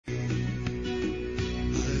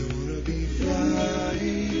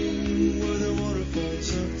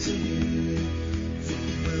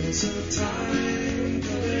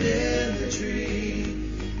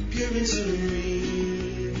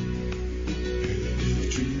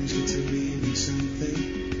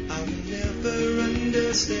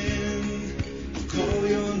understand. I call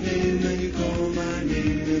your name and you call my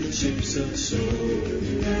name and the chips are so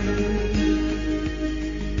down.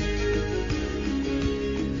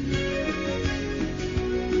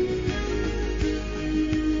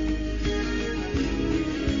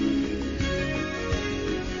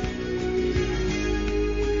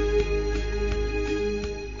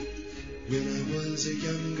 As a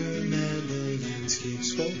younger man, the landscape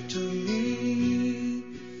spoke to me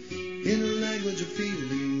in a language of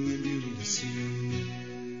feeling and beauty to see.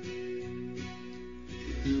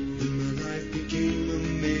 Then my life became a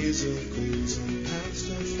maze of goals and paths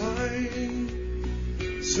to find,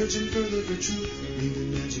 searching further for truth,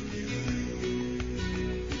 leaving magic behind.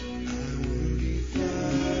 I wanna be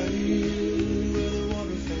flying where the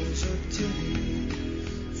waterfalls up to me,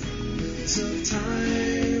 from minutes of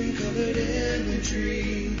time covered in a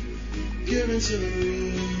tree, pure and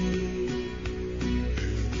serene.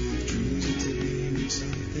 Dreams into being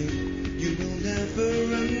something you will never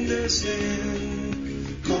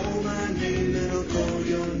understand. Call my name and I'll call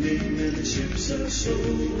your name and the ships are so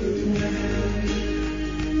grand.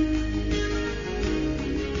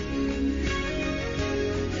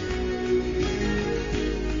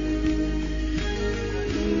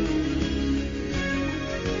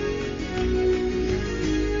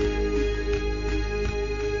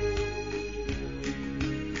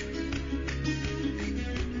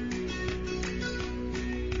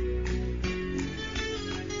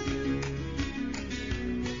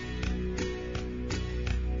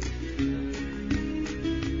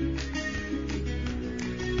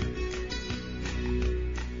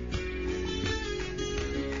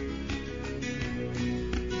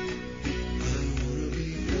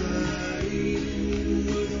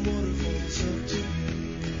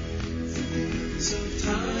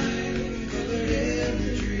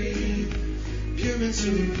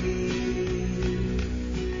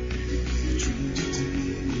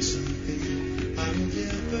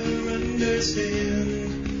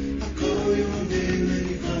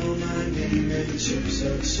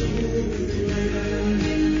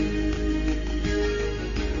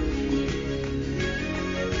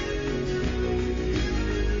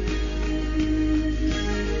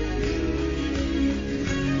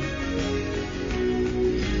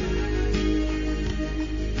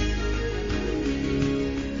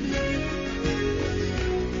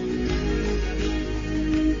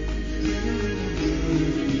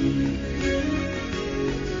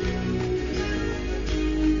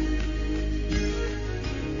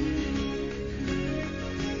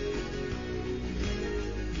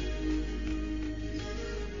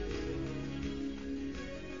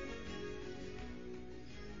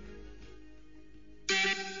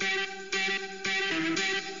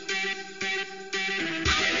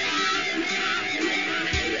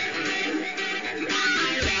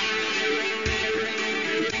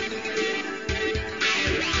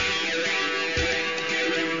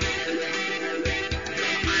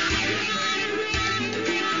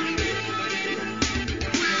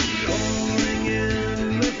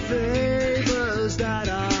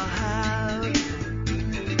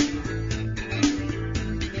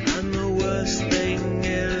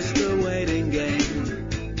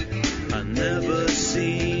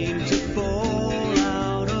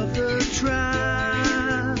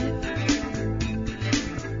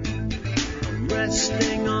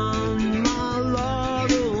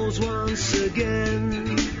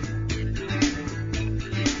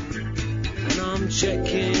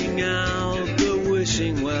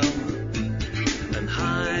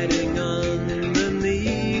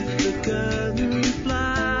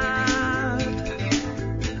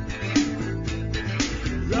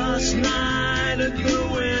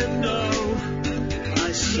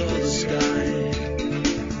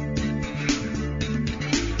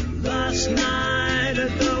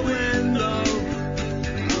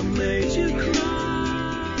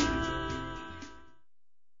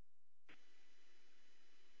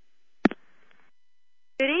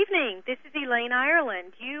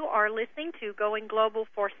 Going Global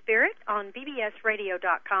for Spirit on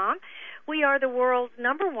bbsradio.com. We are the world's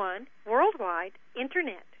 #1 worldwide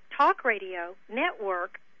internet talk radio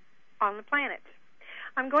network on the planet.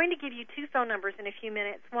 I'm going to give you 2 phone numbers in a few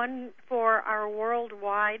minutes, one for our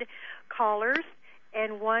worldwide callers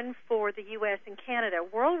and one for the U.S. and Canada.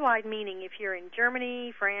 Worldwide meaning if you're in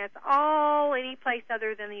Germany, France, any place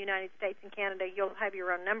other than the United States and Canada, you'll have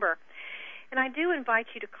your own number. And I do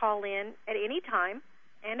invite you to call in at any time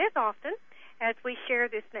and as often as we share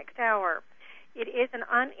this next hour. It is an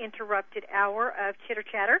uninterrupted hour of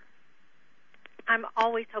chitter-chatter. I'm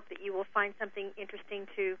always hope that you will find something interesting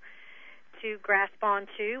to to grasp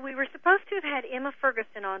onto. We were supposed to have had Emma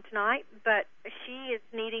Ferguson on tonight, but she is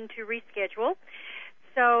needing to reschedule.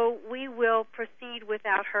 So we will proceed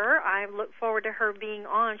without her. I look forward to her being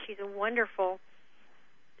on. She's a wonderful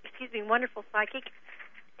psychic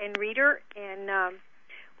and reader. And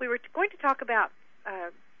we were going to talk about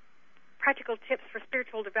practical tips for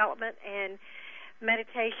spiritual development and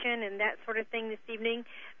meditation and that sort of thing this evening,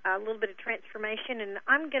 a little bit of transformation, and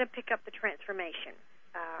I'm going to pick up the transformation.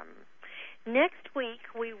 Next week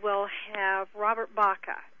we will have Robert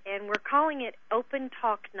Baca, and we're calling it Open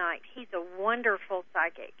Talk Night. He's a wonderful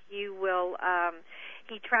psychic. He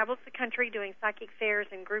travels the country doing psychic fairs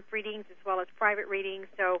and group readings as well as private readings,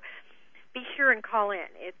 so be sure and call in.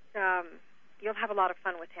 You'll have a lot of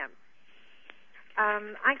fun with him.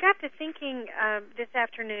 I got to thinking this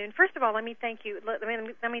afternoon. First of all, let me thank you.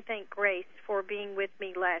 Let me thank Grace for being with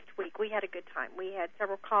me last week. We had a good time. We had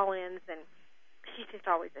several call-ins, and she's just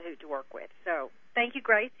always a hoot to work with. So thank you,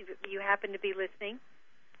 Grace, if you happen to be listening.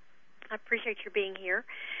 I appreciate your being here.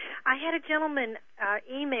 I had a gentleman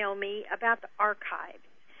email me about the archives.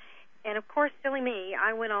 And, of course, silly me,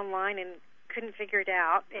 I went online and couldn't figure it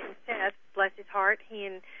out. And Seth, bless his heart, he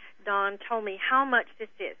and Don told me how much this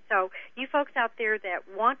is. So you folks out there that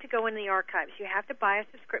want to go in the archives, you have to buy a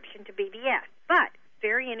subscription to BBS. But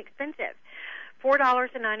very inexpensive,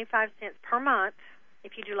 $4.95 per month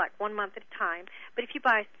if you do like 1 month at a time. But if you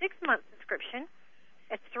buy a 6-month subscription,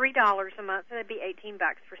 it's $3 a month, so that'd be $18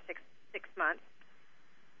 for six months.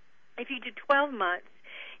 If you do 12 months,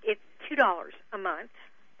 it's $2 a month,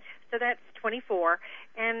 so that's $24.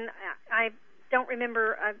 And I don't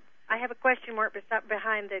remember. I have a question mark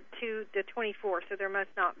behind the 24, so there must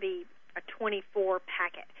not be a 24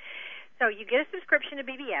 packet. So you get a subscription to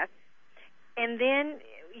BBS, and then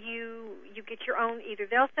you get your own. Either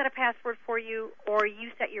they'll set a password for you, or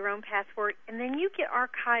you set your own password, and then you get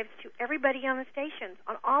archives to everybody on the stations,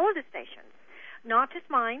 on all of the stations, not just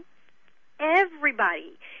mine,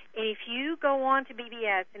 everybody. And if you go on to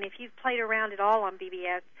BBS, and if you've played around at all on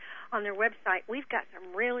BBS, on their website, we've got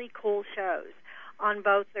some really cool shows on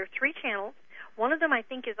both. There are 3 channels. One of them, I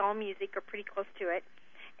think, is all music or pretty close to it.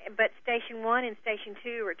 But Station 1 and Station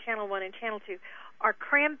 2, or Channel 1 and Channel 2, are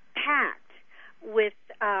cram-packed with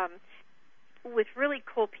really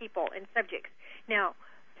cool people and subjects. Now,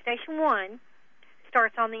 Station 1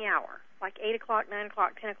 starts on the hour, like 8 o'clock, 9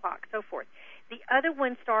 o'clock, 10 o'clock, so forth. The other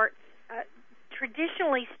one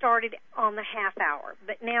traditionally started on the half hour,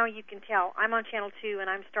 but now you can tell I'm on Channel 2 and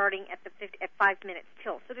I'm starting at 5 minutes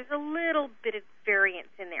till. So there's a little bit of variance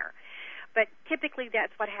in there. But typically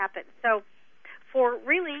that's what happens. So for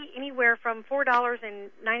really anywhere from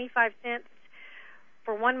 $4.95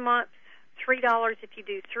 for 1 month, $3 if you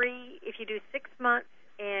do 3, if you do 6 months,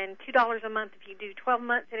 and $2 a month if you do 12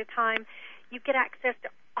 months at a time, you get access to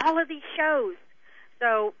all of these shows.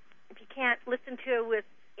 So if you can't listen to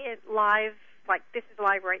it live, like this is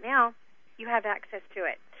live right now, you have access to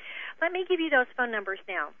it. Let me give you those phone numbers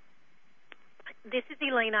now. This is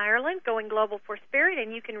Elaine Ireland, Going Global for Spirit,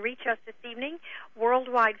 and you can reach us this evening.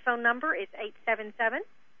 Worldwide phone number is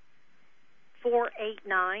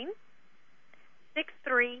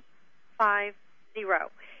 877-489-6350.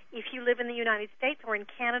 If you live in the United States or in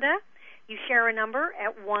Canada, you share a number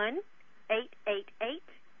at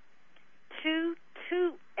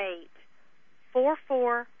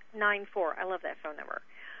 1-888-228-4494. I love that phone number.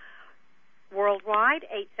 Worldwide,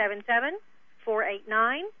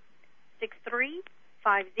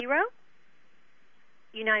 877-489-6350.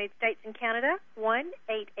 United States and Canada,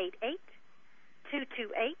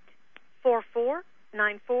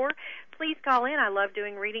 1-888-228-4494. Please call in. I love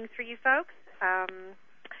doing readings for you folks.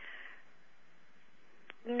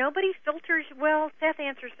 Nobody filters. Well, Seth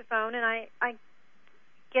answers the phone, and I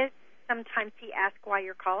guess sometimes he asks why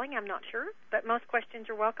you're calling. I'm not sure, but most questions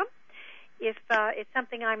are welcome. If it's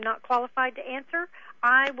something I'm not qualified to answer,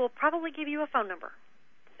 I will probably give you a phone number.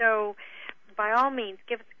 So by all means,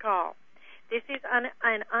 give us a call. This is an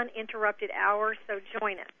uninterrupted hour, so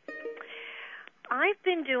join us. I've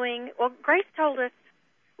been Grace told us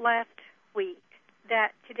last week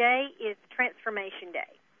that today is Transformation Day.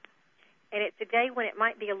 And it's a day when it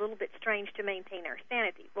might be a little bit strange to maintain our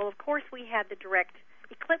sanity. Well, of course, we had the direct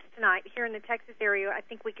eclipse tonight here in the Texas area. I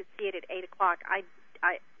think we could see it at 8 o'clock,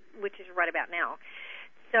 which is right about now.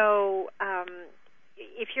 So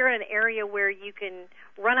if you're in an area where you can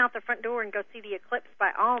run out the front door and go see the eclipse,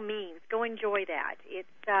 by all means, go enjoy that. It's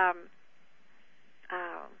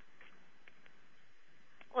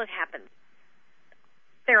it happens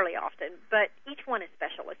fairly often, but each one is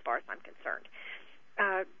special as far as I'm concerned.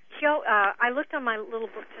 I looked on my little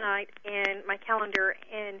book tonight and my calendar,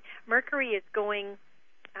 and Mercury is going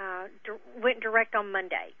went direct on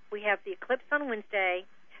Monday. We have the eclipse on Wednesday.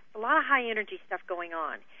 A lot of high energy stuff going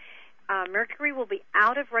on. Mercury will be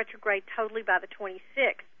out of retrograde totally by the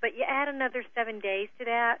 26th, but you add another 7 days to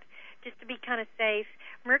that just to be kind of safe.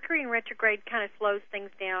 Mercury in retrograde kind of slows things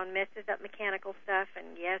down, messes up mechanical stuff,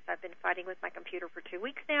 and yes, I've been fighting with my computer for 2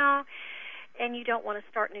 weeks now, and you don't want to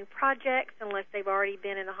start new projects unless they've already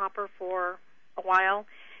been in the hopper for a while.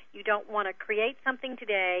 You don't want to create something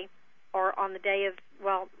today or on the day of,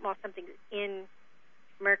 while something's in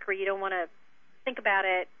Mercury. You don't want to think about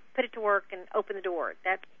it, put it to work, and open the door.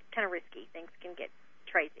 That's kind of risky. Things can get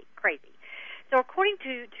crazy. So according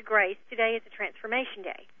to Grace, today is a transformation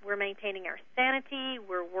day. We're maintaining our sanity.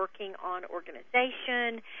 We're working on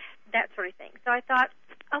organization, that sort of thing. So I thought,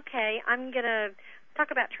 okay, I'm going to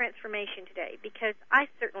talk about transformation today because I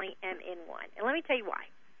certainly am in one. And let me tell you why.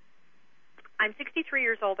 I'm 63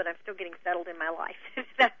 years old, but I'm still getting settled in my life. Does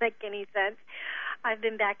that make any sense? I've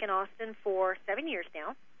been back in Austin for 7 years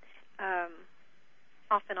now,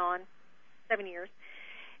 off and on, 7 years.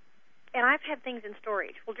 And I've had things in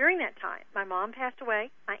storage. Well, during that time, my mom passed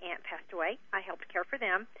away, my aunt passed away. I helped care for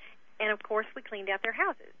them. And, of course, we cleaned out their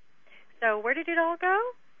houses. So where did it all go?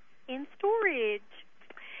 In storage.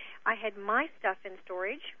 I had my stuff in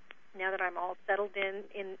storage. Now that I'm all settled in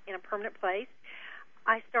a permanent place,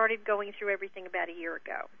 I started going through everything about a year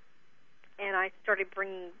ago. And I started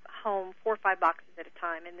bringing home 4 or 5 boxes at a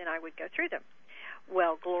time, and then I would go through them.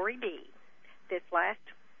 Well, glory be. This last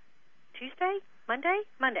Monday,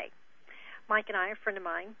 Mike and I, a friend of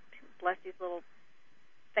mine, bless his little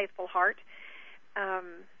faithful heart,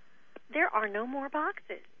 there are no more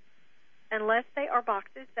boxes unless they are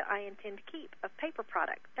boxes that I intend to keep of paper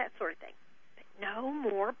products, that sort of thing. But no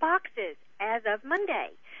more boxes as of Monday.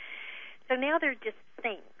 So now they're just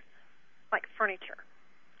things like furniture,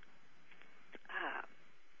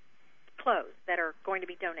 clothes that are going to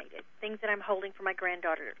be donated, things that I'm holding for my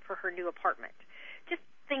granddaughter for her new apartment, just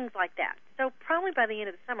things like that. So probably by the end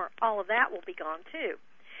of the summer, all of that will be gone too.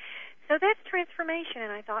 So that's transformation,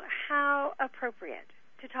 and I thought, how appropriate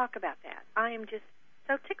to talk about that. I am just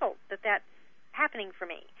so tickled that that's happening for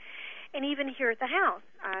me. And even here at the house,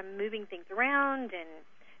 I'm moving things around and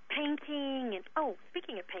painting. And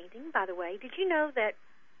speaking of painting, by the way, did you know that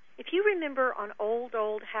if you remember on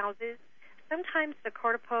old houses, sometimes the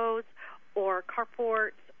carports or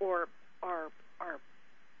carports or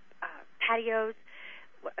patios,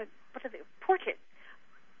 what are they, porches,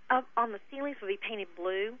 on the ceilings would be painted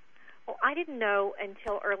blue? Well, I didn't know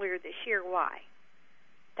until earlier this year why.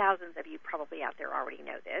 Thousands of you probably out there already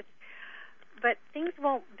know this. But things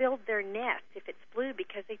won't build their nest if it's blue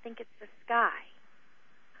because they think it's the sky,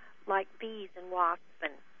 like bees and wasps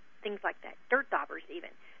and things like that, dirt daubers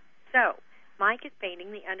even. So Mike is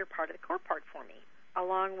painting the under part of the carport for me,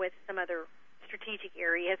 along with some other strategic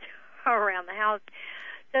areas around the house,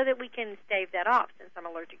 so that we can stave that off since I'm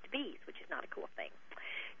allergic to bees, which is not a cool thing.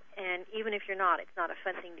 And even if you're not, it's not a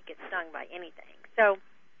fun thing to get stung by anything. So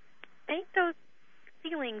paint those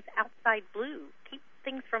ceilings outside blue. Keep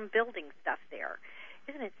things from building stuff there.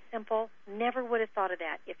 Isn't it simple? Never would have thought of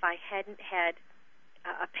that if I hadn't had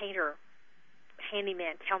a painter,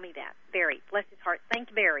 handyman, tell me that. Barry, bless his heart.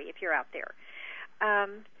 Thank Barry if you're out there.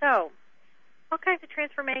 So all kinds of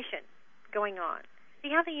transformation going on. See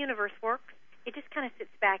how the universe works? It just kind of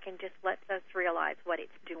sits back and just lets us realize what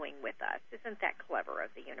it's doing with us. Isn't that clever of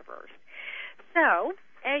the universe? So,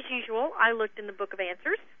 as usual, I looked in the Book of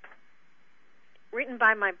Answers, written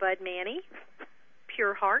by my bud Manny,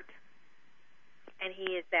 Pure Heart, and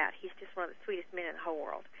he is that. He's just one of the sweetest men in the whole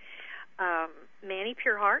world. Manny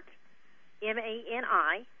Pure Heart,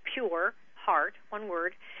 M-A-N-I, Pure Heart, one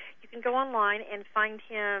word. You can go online and find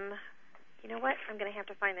him. You know what? I'm going to have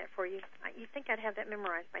to find that for you. You'd think I'd have that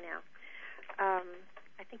memorized by now.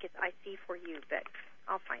 I think it's IC for you, but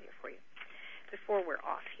I'll find it for you before we're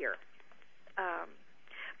off here.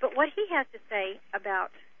 But what he has to say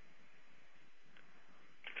about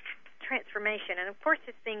transformation, and of course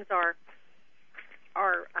his things are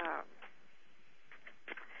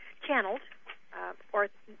channeled or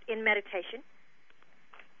in meditation.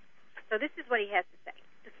 So this is what he has to say.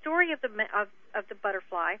 The story of the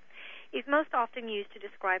butterfly is most often used to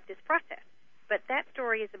describe this process. But that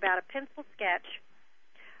story is about a pencil sketch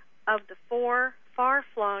of the 4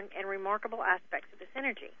 far-flung and remarkable aspects of this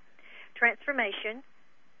energy. Transformation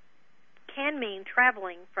can mean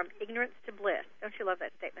traveling from ignorance to bliss. Don't you love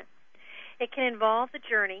that statement? It can involve the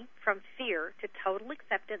journey from fear to total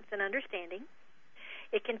acceptance and understanding.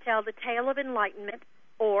 It can tell the tale of enlightenment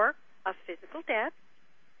or of physical death.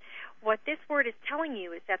 What this word is telling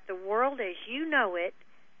you is that the world as you know it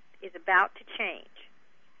is about to change.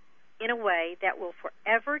 in a way that will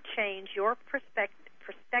forever change your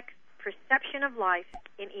perception of life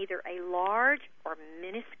in either a large or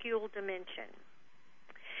minuscule dimension.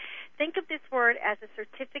 Think of this word as a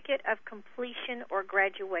certificate of completion or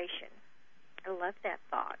graduation. I love that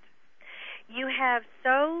thought. You have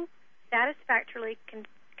so satisfactorily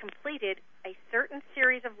completed a certain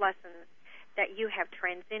series of lessons that you have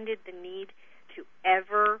transcended the need to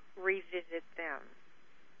ever revisit them.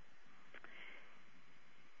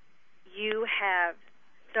 You have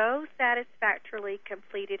so satisfactorily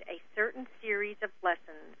completed a certain series of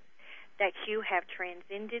lessons that you have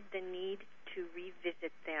transcended the need to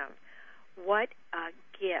revisit them. What a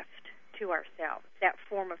gift to ourselves, that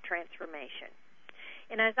form of transformation.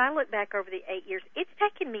 And as I look back over the 8 years, it's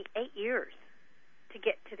taken me 8 years to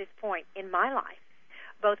get to this point in my life,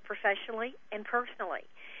 both professionally and personally.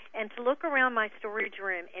 And to look around my storage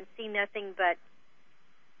room and see nothing but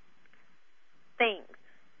things,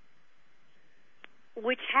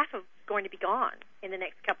 which half of going to be gone in the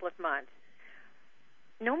next couple of months.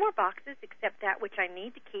 No more boxes except that which I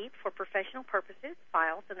need to keep for professional purposes,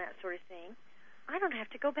 files and that sort of thing. I don't have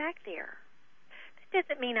to go back there. This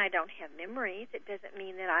doesn't mean I don't have memories. It doesn't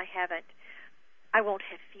mean that I won't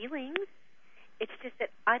have feelings. It's just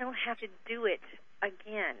that I don't have to do it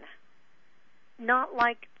again. Not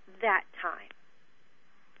like that time.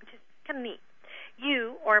 Which is kind of neat.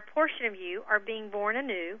 You, or a portion of you, are being born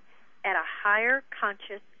anew at a higher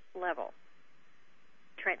conscious level.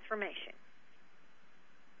 Transformation.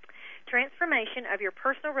 Transformation of your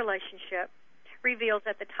personal relationship reveals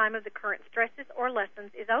that the time of the current stresses or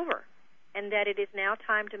lessons is over, and that it is now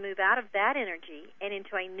time to move out of that energy and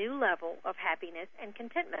into a new level of happiness and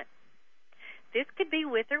contentment. This could be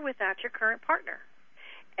with or without your current partner,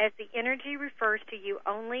 as the energy refers to you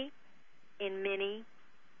only in many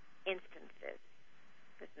instances.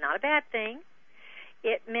 It's not a bad thing.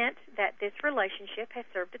 It meant that this relationship has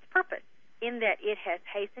served its purpose, in that it has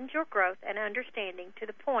hastened your growth and understanding to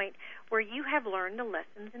the point where you have learned the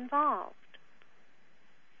lessons involved.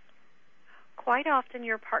 Quite often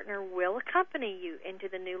your partner will accompany you into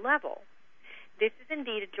the new level. This is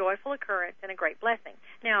indeed a joyful occurrence and a great blessing.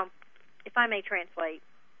 Now, if I may translate,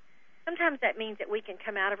 sometimes that means that we can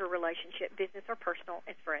come out of a relationship, business or personal,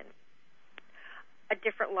 as friends. A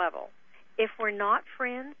different level. If we're not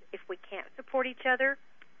friends, if we can't support each other,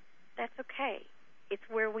 that's okay. It's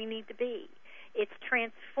where we need to be. It's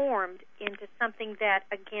transformed into something that,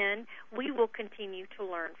 again, we will continue to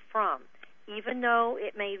learn from, even though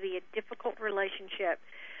it may be a difficult relationship,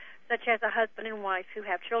 such as a husband and wife who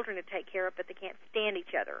have children to take care of, but they can't stand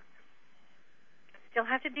each other. Still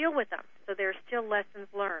have to deal with them, so there are still lessons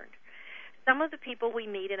learned. Some of the people we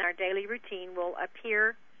meet in our daily routine will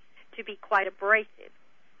appear to be quite abrasive.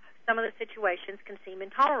 Some of the situations can seem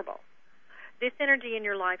intolerable. This energy in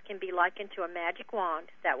your life can be likened to a magic wand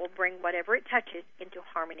that will bring whatever it touches into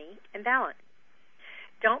harmony and balance.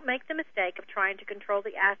 Don't make the mistake of trying to control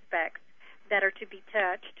the aspects that are to be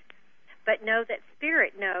touched, but know that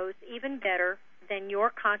Spirit knows even better than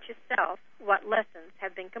your conscious self what lessons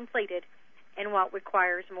have been completed and what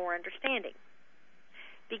requires more understanding.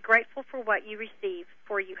 Be grateful for what you receive,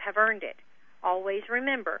 for you have earned it. Always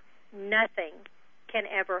remember, nothing can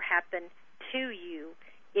ever happen to you.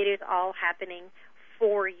 It is all happening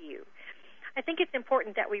for you. I think it's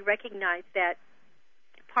important that we recognize that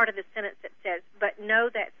part of the sentence that says, but know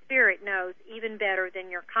that Spirit knows even better than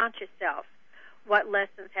your conscious self what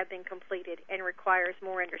lessons have been completed and requires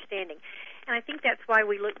more understanding. And I think that's why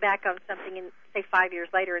we look back on something, in, say, 5 years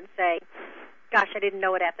later and say, gosh, I didn't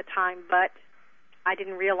know it at the time, but I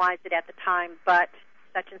didn't realize it at the time, but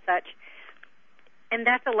such and such. And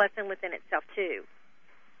that's a lesson within itself, too.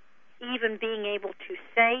 Even being able to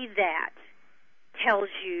say that tells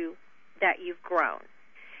you that you've grown.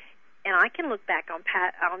 And I can look back on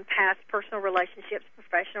past personal relationships,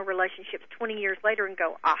 professional relationships 20 years later and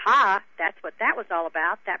go, aha, that's what that was all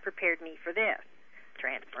about. That prepared me for this.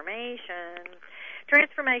 Transformation.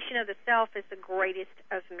 Transformation of the self is the greatest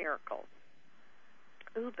of miracles.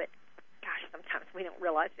 Ooh, but gosh, sometimes we don't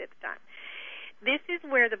realize it at the time. This is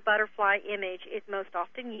where the butterfly image is most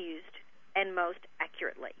often used and most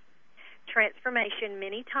accurately. Transformation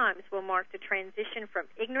many times will mark the transition from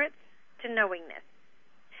ignorance to knowingness.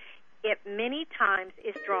 It many times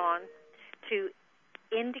is drawn to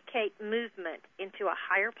indicate movement into a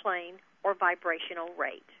higher plane or vibrational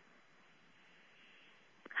rate.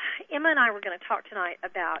 Emma and I were going to talk tonight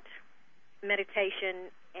about meditation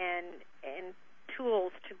and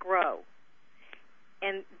tools to grow.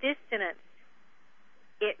 And this sentence,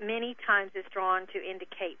 it many times is drawn to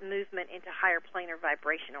indicate movement into higher plane or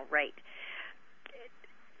vibrational rate.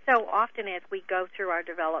 So often as we go through our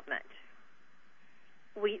development,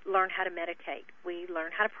 we learn how to meditate. We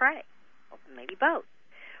learn how to pray, or maybe both.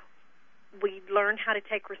 We learn how to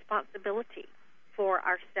take responsibility for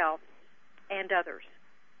ourselves and others,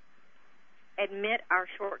 admit our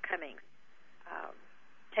shortcomings,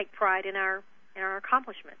 take pride in our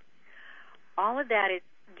accomplishments. All of that is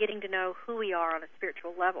getting to know who we are on a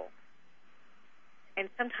spiritual level. And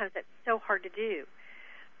sometimes that's so hard to do.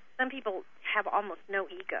 Some people have almost no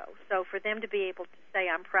ego, so for them to be able to say,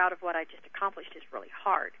 I'm proud of what I just accomplished, is really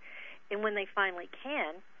hard. And when they finally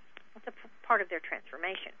can, it's a part of their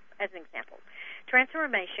transformation. As an example,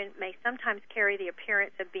 transformation may sometimes carry the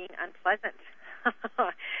appearance of being unpleasant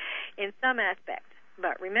in some aspects.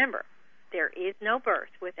 But remember, there is no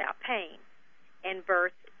birth without pain, and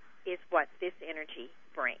birth is what this energy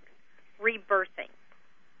brings. Rebirthing.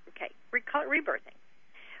 Okay, rebirthing.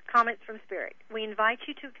 Comments from Spirit. We invite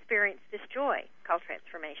you to experience this joy, called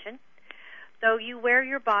transformation. Though you wear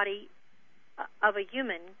your body of a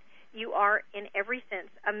human, you are in every sense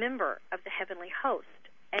a member of the heavenly host,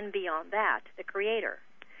 and beyond that, the Creator.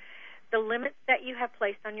 The limits that you have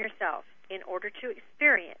placed on yourself in order to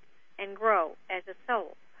experience and grow as a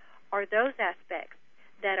soul are those aspects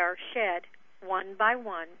that are shed one by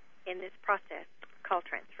one in this process called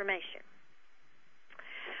transformation.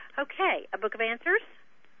 Okay, a book of answers.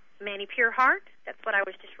 Manny Pureheart, that's what I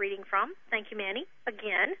was just reading from. Thank you, Manny.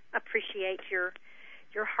 Again, appreciate your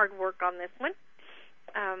hard work on this one.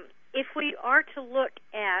 If we are to look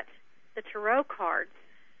at the tarot cards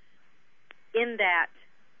in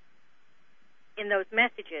those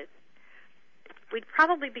messages, we'd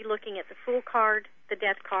probably be looking at the Fool card, the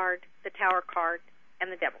Death card, the Tower card,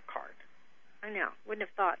 and the Devil card. I know, wouldn't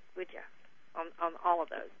have thought, would you, on all of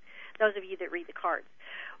those of you that read the cards.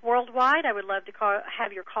 Worldwide, I would love to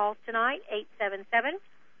have your calls tonight,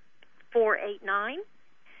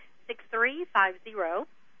 877-489-6350.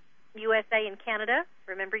 USA and Canada,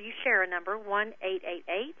 remember you share a number,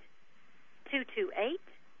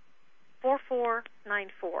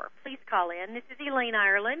 1-888-228-4494. Please call in. This is Elaine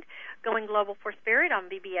Ireland, Going Global for Spirit on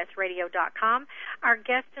bbsradio.com. Our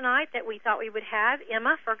guest tonight that we thought we would have,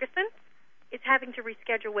 Emma Ferguson, is having to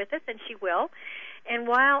reschedule with us, and she will. And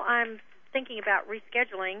while I'm thinking about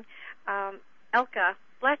rescheduling, Elka,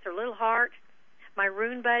 bless her little heart, my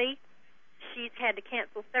rune buddy, she's had to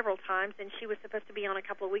cancel several times, and she was supposed to be on a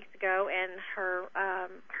couple of weeks ago, and her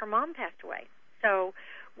mom passed away. So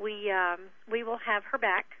we will have her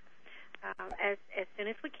back as soon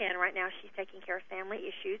as we can. Right now she's taking care of family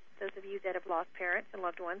issues. Those of you that have lost parents and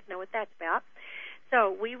loved ones know what that's about.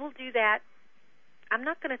 So we will do that. I'm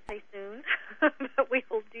not going to say soon, but we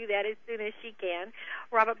will do that as soon as she can.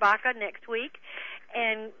 Robert Baca next week.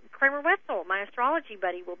 And Kramer Wetzel, my astrology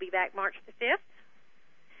buddy, will be back March the 5th.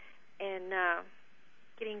 And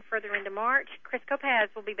getting further into March, Chris Copaz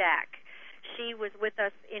will be back. She was with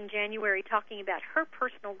us in January talking about her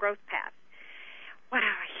personal growth path. Wow,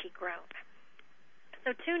 has she grown.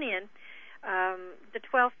 So tune in. The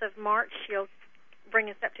 12th of March, she'll bring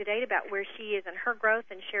us up to date about where she is in her growth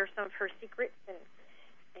and share some of her secrets, and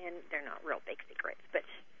they're not real big secrets, but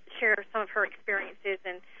share some of her experiences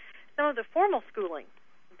and some of the formal schooling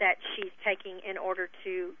that she's taking in order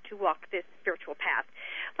to walk this spiritual path.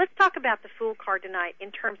 Let's talk about the Fool card tonight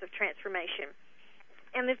in terms of transformation.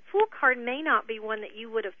 And the Fool card may not be one that you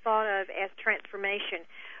would have thought of as transformation,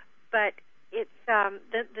 but it's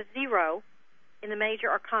the zero in the major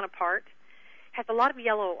arcana part has a lot of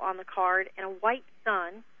yellow on the card and a white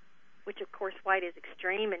sun, which of course white is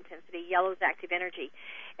extreme intensity, yellow is active energy.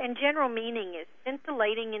 And general meaning is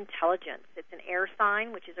scintillating intelligence. It's an air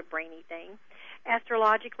sign, which is a brainy thing.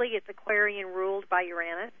 Astrologically, it's Aquarian ruled by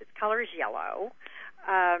Uranus. Its color is yellow.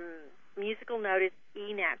 Musical note is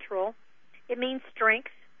E natural. It means strength.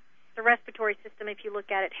 The respiratory system, if you look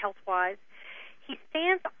at it health-wise. He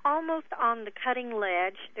stands almost on the cutting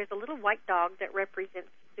ledge. There's a little white dog that represents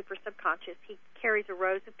super subconscious. He carries a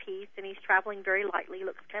rose of peace, and he's traveling very lightly. He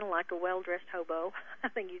looks kind of like a well-dressed hobo. I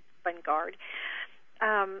think he's a fun guard.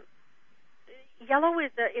 Yellow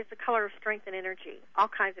is the color of strength and energy, all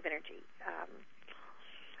kinds of energy.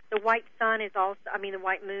 The white sun is also, the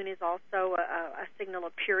white moon is also a signal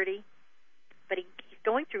of purity. But he's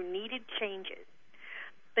going through needed changes.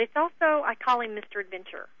 But it's also, I call him Mr.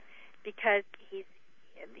 Adventure, because his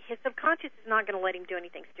subconscious is not going to let him do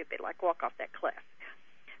anything stupid, like walk off that cliff.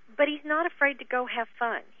 But he's not afraid to go have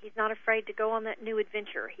fun. He's not afraid to go on that new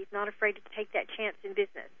adventure. He's not afraid to take that chance in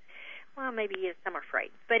business. Well, maybe he is some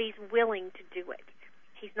afraid, but he's willing to do it.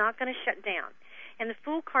 He's not going to shut down. And the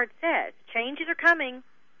Fool card says, changes are coming,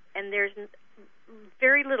 and there's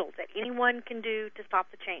very little that anyone can do to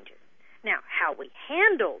stop the changes. Now, how we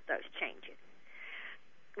handle those changes,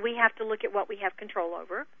 we have to look at what we have control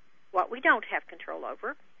over, what we don't have control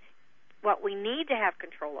over, what we need to have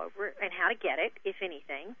control over, and how to get it, if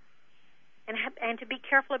anything, and to be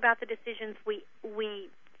careful about the decisions we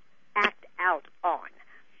act out on.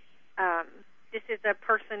 This is a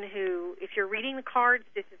person who, if you're reading the cards,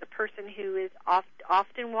 this is a person who is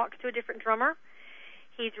often walks to a different drummer.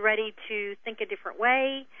 He's ready to think a different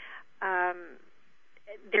way.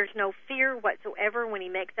 There's no fear whatsoever when he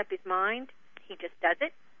makes up his mind. He just does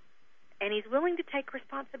it. And he's willing to take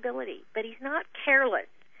responsibility. But he's not careless.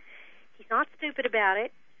 He's not stupid about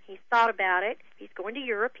it. He's thought about it. He's going to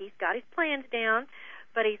Europe. He's got his plans down.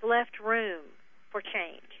 But he's left room for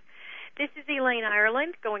change. This is Elaine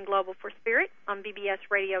Ireland, Going Global for Spirit on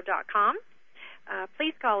bbsradio.com.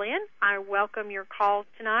 Please call in. I welcome your calls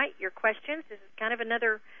tonight, your questions. This is kind of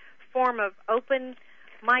another form of open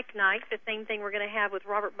mic night, the same thing we're going to have with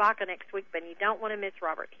Robert Baca next week, but you don't want to miss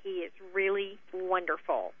Robert. He is really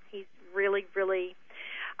wonderful. He's really, really...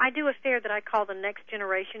 I do a fair that I call the Next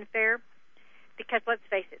Generation Fair because, let's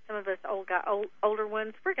face it, some of us older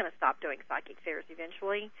ones, we're going to stop doing psychic fairs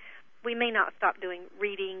eventually. We may not stop doing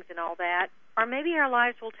readings and all that, or maybe our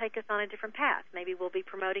lives will take us on a different path. Maybe we'll be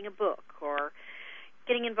promoting a book or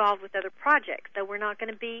getting involved with other projects, so we're not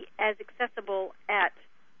going to be as accessible at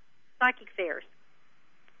psychic fairs.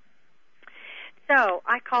 So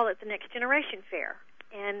I call it the Next Generation Fair,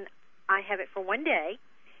 and I have it for one day,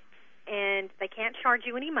 and they can't charge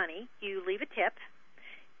you any money. You leave a tip,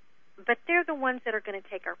 but they're the ones that are going to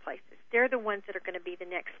take our places. They're the ones that are going to be the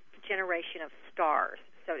next generation of stars,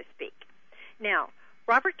 so to speak. Now,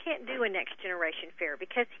 Robert can't do a Next Generation Fair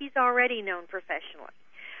because he's already known professionally,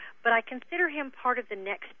 but I consider him part of the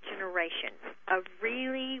next generation of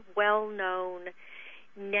really well-known,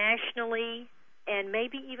 nationally and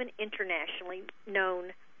maybe even internationally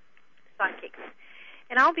known psychics.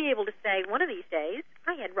 And I'll be able to say one of these days,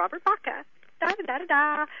 I had Robert Baca,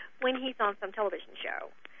 da-da-da-da-da, when he's on some television show.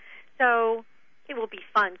 So it will be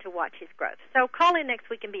fun to watch his growth. So call in next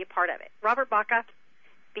week and be a part of it. Robert Baca,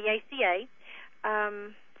 B-A-C-A.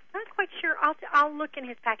 Not quite sure. I'll look in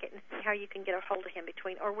his packet and see how you can get a hold of him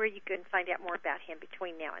between, or where you can find out more about him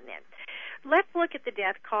between now and then. Let's look at the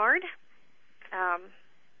death card,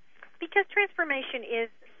 because transformation is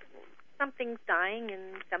something's dying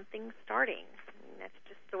and something's starting. And that's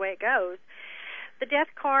just the way it goes. The death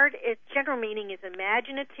card, its general meaning is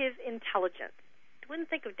imaginative intelligence. You wouldn't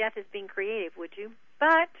think of death as being creative, would you?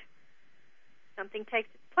 But something takes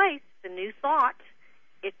its place. It's a new thought.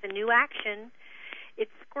 It's a new action.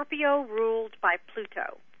 It's Scorpio ruled by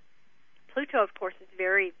Pluto. Pluto, of course, is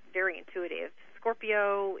very, very intuitive.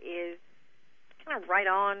 Scorpio is kind of right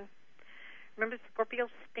on. Remember, Scorpio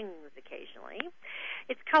stings occasionally.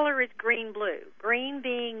 Its color is green-blue. Green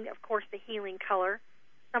being, of course, the healing color,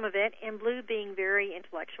 some of it, and blue being very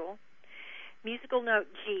intellectual. Musical note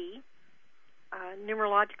G.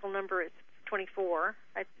 Numerological number is 24.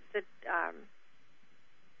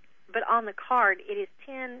 But on the card, it is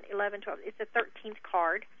 10, 11, 12. It's the 13th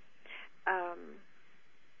card.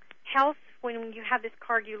 Health, when you have this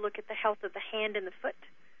card, you look at the health of the hand and the foot,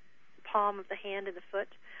 the palm of the hand and the foot,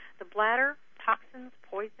 the bladder, toxins,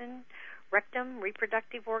 poison, rectum,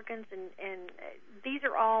 reproductive organs, and these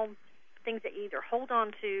are all things that you either hold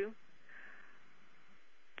on to,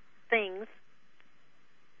 things,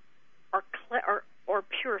 or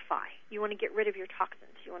purify. You want to get rid of your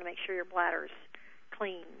toxins. You want to make sure your bladder's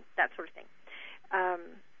clean, that sort of thing.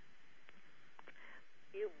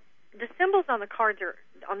 The symbols on the cards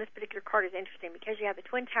on this particular card is interesting because you have the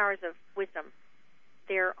Twin Towers of Wisdom.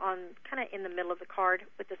 They're on kind of in the middle of the card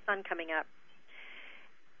with the sun coming up.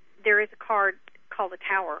 There is a card called the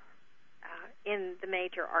Tower in the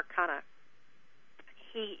major arcana.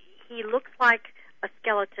 He looks like a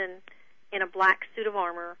skeleton in a black suit of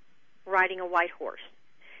armor riding a white horse.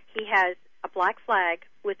 He has a black flag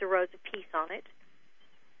with the Rose of Peace on it.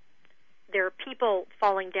 There are people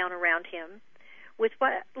falling down around him with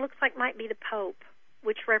what looks like might be the Pope,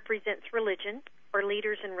 which represents religion or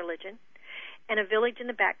leaders in religion, and a village in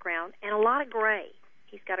the background, and a lot of gray.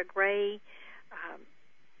 He's got a gray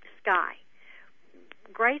sky.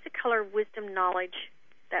 Gray is a color of wisdom, knowledge,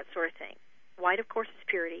 that sort of thing. White, of course, is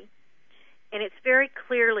purity. And it's very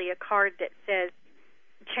clearly a card that says,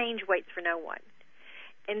 change waits for no one.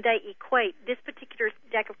 And they equate, this particular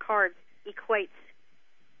deck of cards equates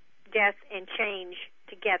death and change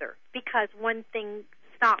together because one thing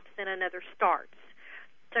stops and another starts.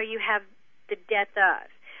 So you have the death of.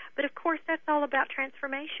 But, of course, that's all about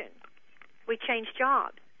transformation. We change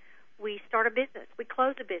jobs. We start a business. We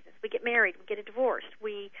close a business. We get married. We get a divorce.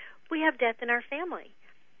 We have death in our family.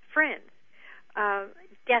 friends,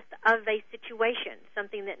 death of a situation,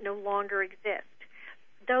 something that no longer exists.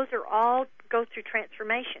 Those are all go through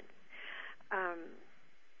transformations.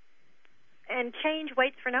 And change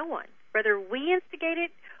waits for no one, whether we instigate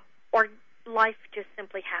it or life just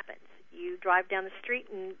simply happens. You drive down the street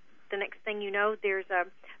and the next thing you know, there's a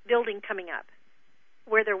building coming up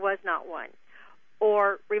where there was not one,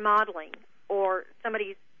 or remodeling, or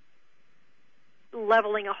somebody's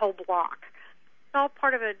leveling a whole block. It's all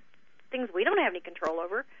part of things we don't have any control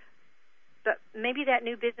over, but maybe that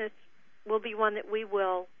new business will be one that we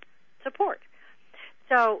will support.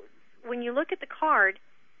 So when you look at the card,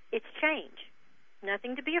 it's change.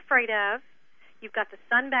 Nothing to be afraid of. You've got the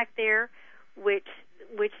sun back there, which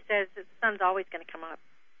says that the sun's always going to come up.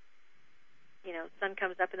 You know, sun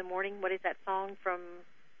comes up in the morning. What is that song from,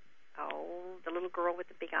 the little girl with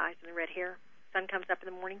the big eyes and the red hair? Sun comes up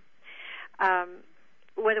in the morning.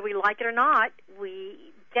 Whether we like it or not, we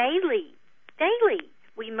daily,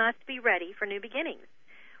 we must be ready for new beginnings.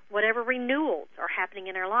 Whatever renewals are happening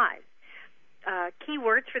in our lives. Key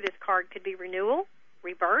words for this card could be renewal,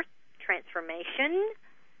 rebirth, transformation,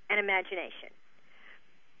 and imagination.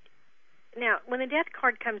 Now, when the death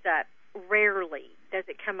card comes up, rarely does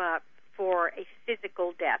it come up for a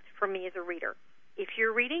physical death for me as a reader. If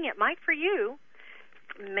you're reading, it might for you.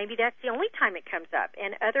 Maybe that's the only time it comes up.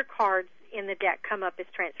 And other cards in the deck come up as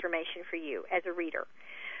transformation for you as a reader.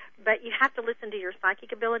 But you have to listen to your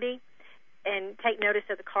psychic ability and take notice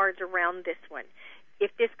of the cards around this one.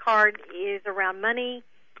 If this card is around money,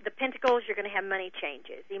 the pentacles, you're going to have money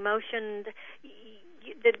changes. Emotions,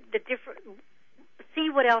 the different. See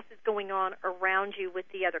what else is going on around you with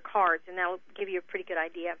the other cards, and that'll give you a pretty good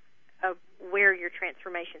idea of where your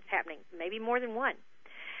transformation is happening. Maybe more than one.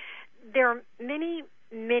 There are many,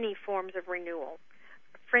 many forms of renewal.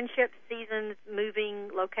 Friendships, seasons, moving,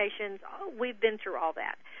 locations. We've been through all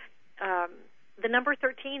that. The number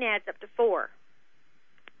 13 adds up to 4,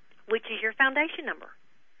 which is your foundation number.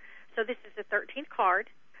 So this is the 13th card.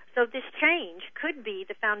 So this change could be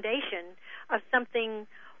the foundation of something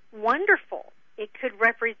wonderful. It could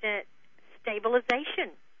represent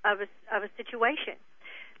stabilization of a situation.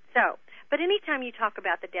 So, but anytime you talk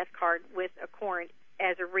about the death card with a corn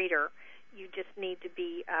as a reader, you just need to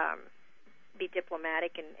be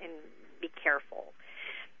diplomatic and be careful.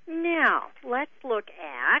 Now, let's look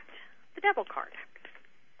at the devil card.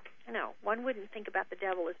 I know, one wouldn't think about the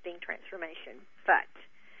devil as being transformation, but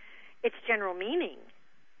its general meaning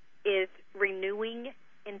is renewing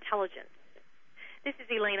intelligence. This is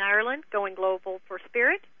Elaine Ireland, Going Global for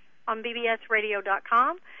Spirit, on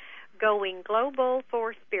bbsradio.com, Going Global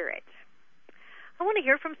for Spirit. I want to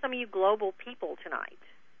hear from some of you global people tonight.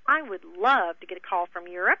 I would love to get a call from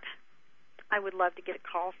Europe. I would love to get a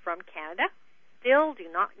call from Canada. Still do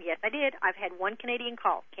not, yes, I did. I've had one Canadian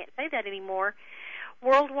call. Can't say that anymore.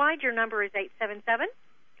 Worldwide, your number is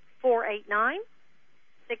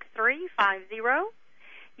 877-489-6350.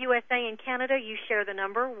 USA and Canada, you share the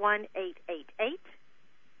number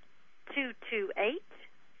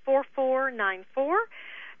 1-888-228-4494.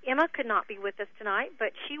 Emma could not be with us tonight,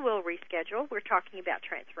 but she will reschedule. We're talking about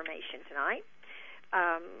transformation tonight.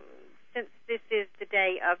 Since this is the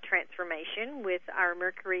day of transformation with our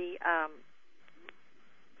Mercury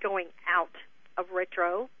going out of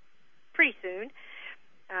retro pretty soon,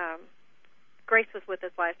 Grace was with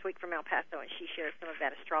us last week from El Paso, and she shared some of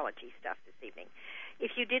that astrology stuff this evening.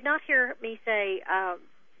 If you did not hear me say,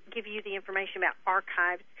 give you the information about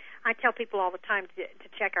archives, I tell people all the time to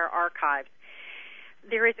check our archives.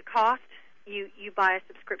 There is a cost. You buy a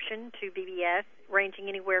subscription to BBS, ranging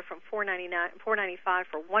anywhere from $4.95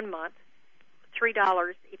 for 1 month,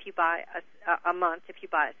 $3 if you buy a month if you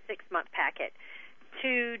buy a 6-month packet,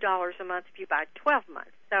 $2 a month if you buy 12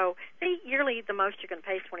 months. So, see, yearly the most you're going to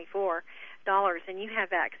pay is $24, and you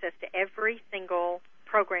have access to every single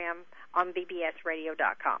program on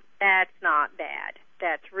bbsradio.com. That's not bad.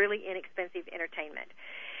 That's really inexpensive entertainment.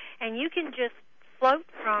 And you can just float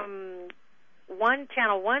from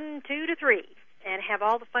channel 1, 2 to 3 and have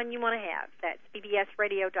all the fun you want to have. That's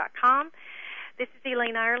bbsradio.com. This is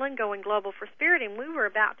Elaine Ireland, Going Global for Spirit, and we were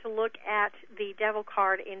about to look at the devil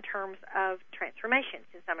card in terms of transformation,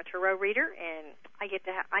 since I'm a tarot reader and I get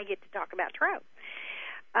to talk about tarot.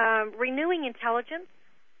 Renewing intelligence.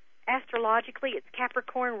 Astrologically, it's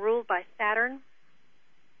Capricorn, ruled by Saturn.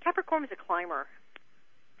 Capricorn is a climber.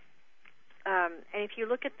 And if you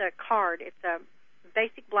look at the card, it's a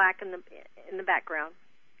basic black in the background.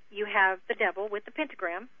 You have the devil with the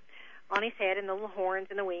pentagram on his head and the little horns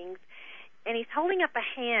and the wings, and he's holding up a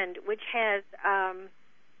hand which has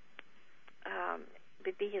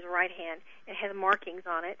would be his right hand. It has markings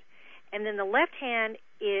on it, and then the left hand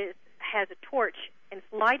has a torch and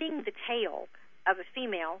it's lighting the tail of a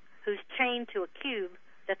female who's chained to a cube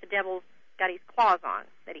that the devil's got his claws on,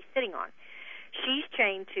 that he's sitting on. She's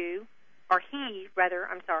chained to, or he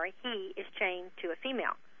is chained to a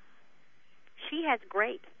female. She has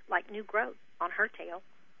grapes, like new growth, on her tail.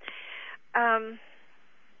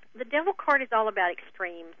 The devil card is all about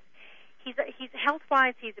extremes. He's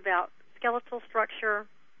health-wise, he's about skeletal structure,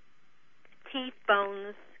 teeth,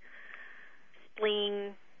 bones,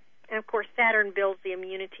 spleen, and of course Saturn builds the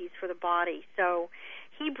immunities for the body. So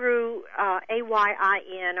Hebrew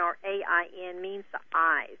A-Y-I-N or A-I-N means the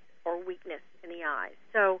eyes, or weakness in the eyes.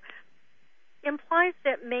 So implies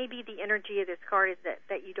that maybe the energy of this card is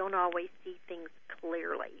that you don't always see things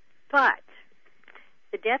clearly. But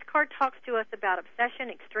the death card talks to us about obsession,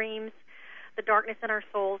 extremes, the darkness in our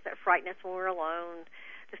souls that frighten us when we're alone,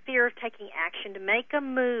 the fear of taking action to make a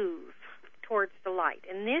move towards the light.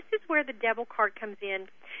 And this is where the devil card comes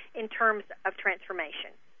in terms of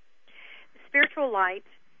transformation. The spiritual light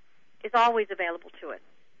is always available to us,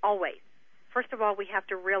 always. First of all, we have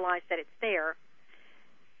to realize that it's there,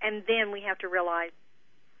 and then we have to realize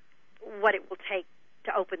what it will take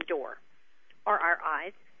to open the door, or our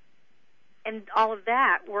eyes. And all of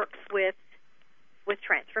that works with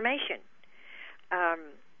transformation.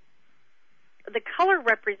 The color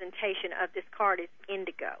representation of this card is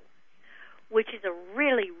indigo, which is a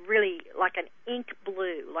really, really like an ink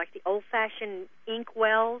blue, like the old-fashioned ink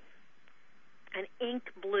wells, an ink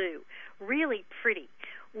blue, really pretty,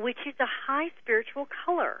 which is a high spiritual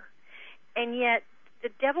color. And yet the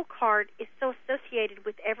devil card is so associated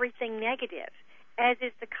with everything negative, as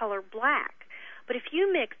is the color black. But if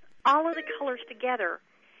you mix all of the colors together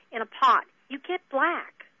in a pot, you get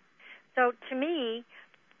black. So to me,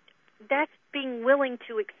 that's being willing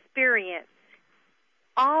to experience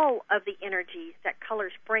all of the energies that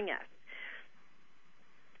colors bring us.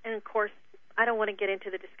 And of course, I don't want to get into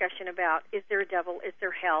the discussion about is there a devil, is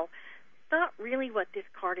there hell. It's not really what this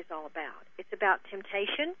card is all about. It's about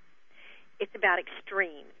temptation. It's about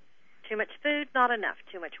extremes. Too much food, not enough.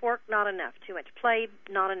 Too much work, not enough. Too much play,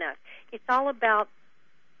 not enough. It's all about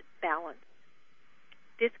balance.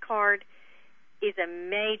 This card is a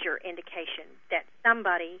major indication that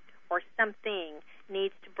somebody or something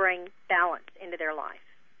needs to bring balance into their life.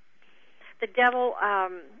 The devil,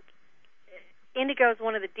 indigo is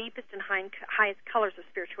one of the deepest and highest colors of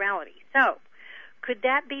spirituality. So, could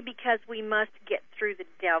that be because we must get through the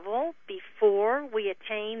devil before we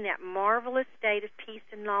attain that marvelous state of peace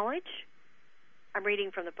and knowledge? I'm reading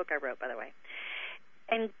from the book I wrote, by the way.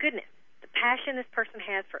 And goodness, the passion this person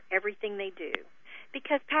has for everything they do,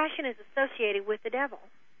 because passion is associated with the devil.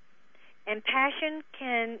 And passion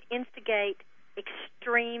can instigate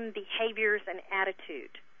extreme behaviors and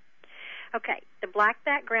attitude. Okay, the black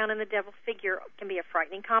background and the devil figure can be a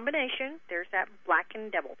frightening combination. There's that black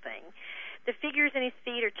and devil thing. The figures in his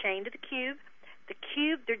feet are chained to the cube.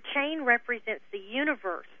 The chain represents the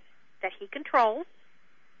universe that he controls.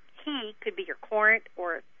 He could be your corent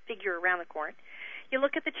or a figure around the corent. You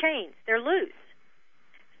look at the chains, they're loose.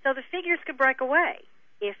 So the figures could break away,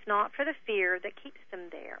 if not for the fear that keeps them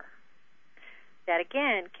there. That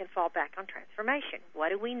again can fall back on transformation. What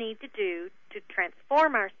do we need to do to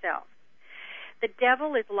transform ourselves? The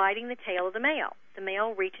devil is lighting the tail of the male. The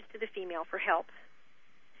male reaches to the female for help.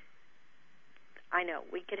 I know,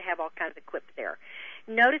 we could have all kinds of quips there.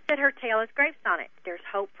 Notice that her tail has grapes on it. There's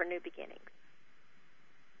hope for new beginnings.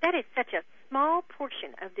 That is such a small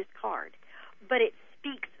portion of this card, but it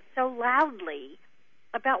speaks so loudly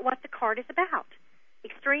about what the card is about.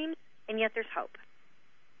 Extremes, and yet there's hope.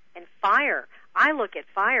 And fire, I look at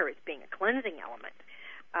fire as being a cleansing element.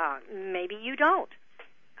 Maybe you don't.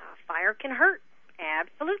 Fire can hurt,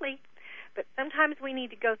 absolutely. But sometimes we need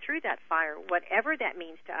to go through that fire, whatever that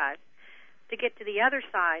means to us, to get to the other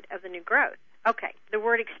side of the new growth. Okay, the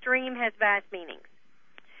word extreme has vast meanings.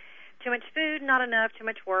 Too much food, not enough. Too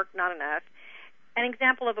much work, not enough. An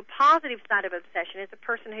example of a positive side of obsession is a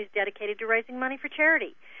person who's dedicated to raising money for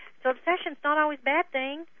charity. So obsession's not always a bad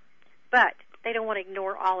thing, but they don't want to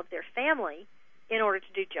ignore all of their family in order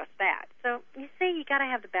to do just that. So you see, you got to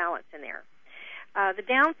have the balance in there. The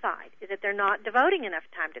downside is that they're not devoting enough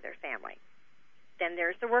time to their family. Then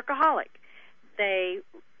there's the workaholic. They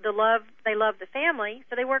love the family,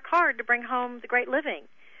 so they work hard to bring home the great living,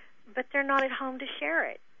 but they're not at home to share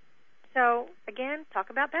it. So again, talk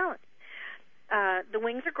about balance. The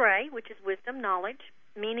wings are gray, which is wisdom, knowledge,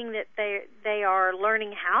 meaning that they are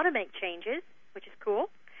learning how to make changes, which is cool.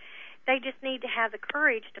 They just need to have the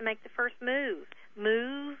courage to make the first move.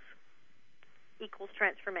 Move equals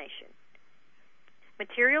transformation.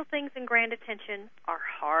 Material things and grand attention are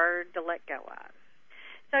hard to let go of.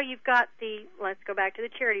 So you've got let's go back to the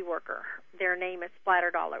charity worker. Their name is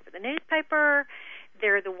splattered all over the newspaper.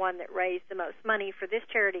 They're the one that raised the most money for this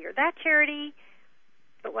charity or that charity.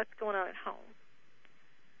 But what's going on at home?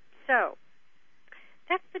 So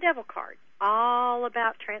that's the devil card, all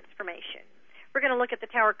about transformation. We're going to look at the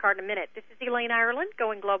Tower card in a minute. This is Elaine Ireland,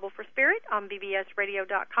 Going Global for Spirit on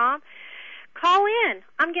bbsradio.com. Call in.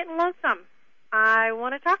 I'm getting lonesome. I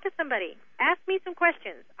want to talk to somebody. Ask me some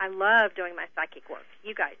questions. I love doing my psychic work.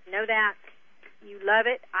 You guys know that. You love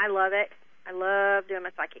it. I love it. I love doing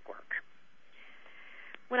my psychic work.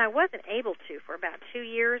 When I wasn't able to for about 2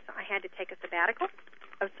 years, I had to take a sabbatical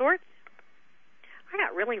of sorts. I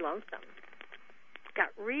got really lonesome.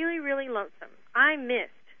 Got really, really lonesome. I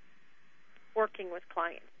missed working with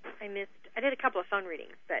clients. I did a couple of phone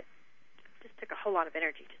readings, but just took a whole lot of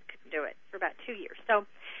energy. Just couldn't do it for about 2 years.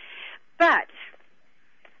 But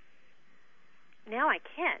now I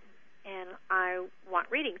can, and I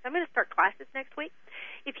want readings. I'm going to start classes next week.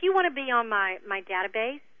 If you want to be on my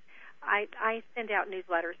database, I send out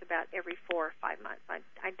newsletters about every 4 or 5 months. I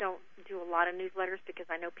don't do a lot of newsletters because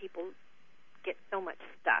I know people get so much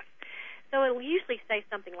stuff. So it will usually say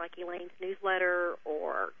something like Elaine's newsletter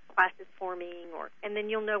or classes forming, and then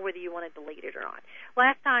you'll know whether you want to delete it or not.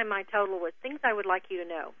 Last time my total was things I would like you to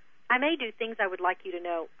know. I may do things I would like you to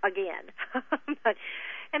know again,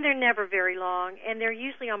 and they're never very long, and they're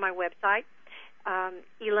usually on my website,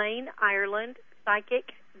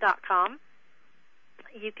 ElaineIrelandPsychic.com.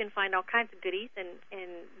 You can find all kinds of goodies and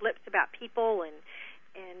blips about people and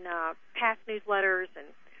past newsletters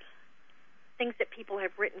and things that people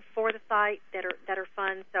have written for the site that are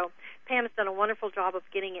fun. So Pam has done a wonderful job of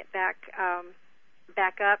getting it back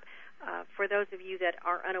up. For those of you that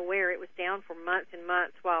are unaware, it was down for months and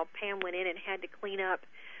months while Pam went in and had to clean up.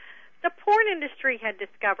 The porn industry had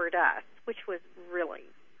discovered us, which was really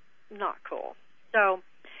not cool. So,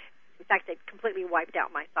 in fact, they completely wiped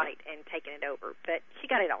out my site and taken it over, but she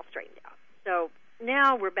got it all straightened out. So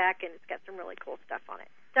now we're back, and it's got some really cool stuff on it.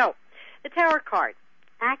 So the Tower card,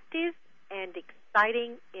 active and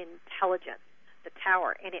exciting intelligence, the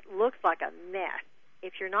Tower, and it looks like a mess.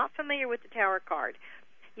 If you're not familiar with the Tower card,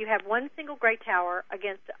 you have one single gray tower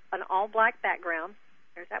against an all-black background.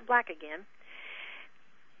 There's that black again.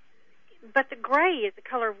 But the gray is the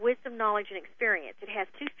color of wisdom, knowledge, and experience. It has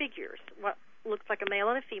two figures, what looks like a male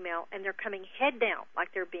and a female, and they're coming head down,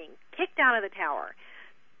 like they're being kicked out of the tower.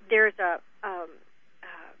 There's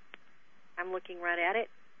I'm looking right at it,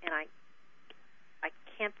 and I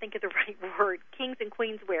can't think of the right word. Kings and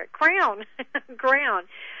queens wear it. Crown. Crown.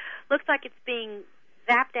 Looks like it's being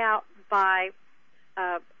zapped out by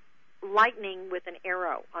lightning with an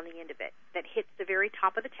arrow on the end of it that hits the very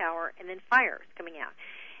top of the tower, and then fire is coming out.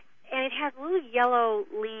 And it has little yellow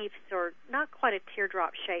leaves, or not quite a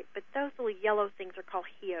teardrop shape, but those little yellow things are called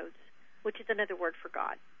heods, which is another word for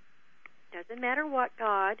God. Doesn't matter what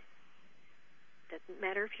God, doesn't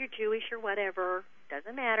matter if you're Jewish or whatever,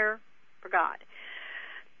 doesn't matter, for God.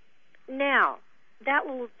 Now, that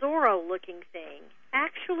little Zorro-looking thing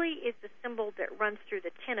actually is the symbol that runs through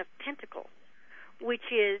the Ten of Pentacles,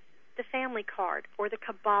 which is the family card or the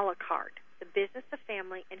Kabbalah card, the business of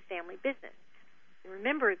family and family business.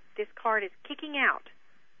 Remember, this card is kicking out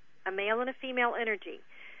a male and a female energy,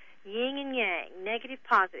 yin and yang, negative,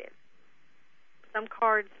 positive. Some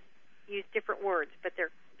cards use different words, but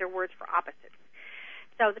they're words for opposites.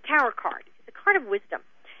 So the Tower card is a card of wisdom,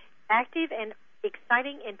 active and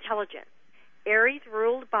exciting intelligence. Aries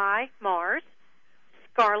ruled by Mars.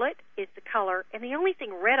 Scarlet is the color, and the only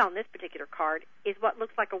thing red on this particular card is what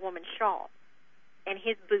looks like a woman's shawl and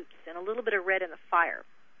his boots and a little bit of red in the fire.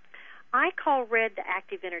 I call red the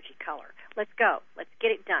active energy color. Let's go. Let's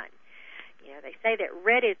get it done. You know, they say that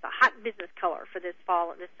red is the hot business color for this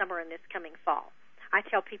fall, this summer, and this coming fall. I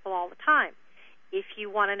tell people all the time, if you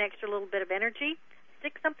want an extra little bit of energy,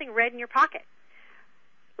 stick something red in your pocket.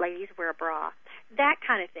 Ladies, wear a bra. That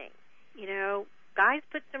kind of thing. You know, guys,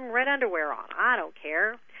 put some red underwear on. I don't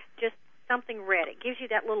care. Just something red. It gives you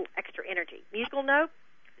that little extra energy. Musical note,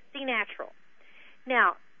 C natural.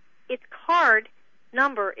 Now, its card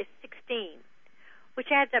number is 16,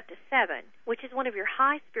 which adds up to 7, which is one of your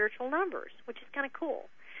high spiritual numbers, which is kind of cool.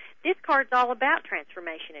 This card's all about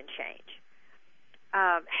transformation and change.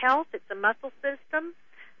 Health, it's the muscle system.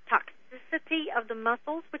 Toxicity of the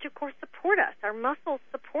muscles, which of course support us. Our muscles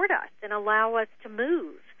support us and allow us to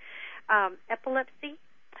move. Epilepsy,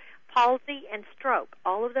 palsy, and stroke.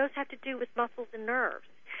 All of those have to do with muscles and nerves.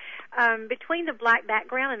 Between the black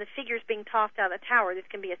background and the figures being tossed out of the tower, this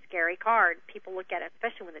can be a scary card. People look at it,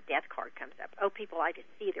 especially when the death card comes up. Oh, people, I just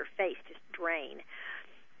see their face just drain.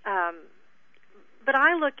 But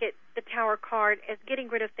I look at the tower card as getting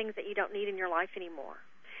rid of things that you don't need in your life anymore.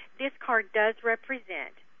 This card does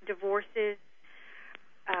represent divorces,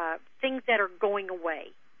 things that are going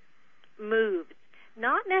away, moves,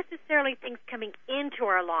 not necessarily things coming into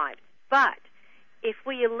our lives, but if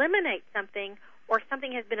we eliminate something or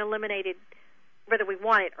something has been eliminated, whether we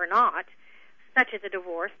want it or not, such as a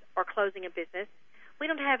divorce or closing a business, we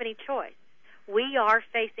don't have any choice. We are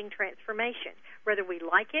facing transformation, whether we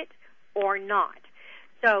like it or not.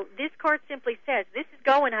 So this card simply says, this is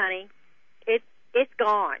going, honey. It's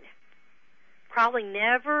gone. Probably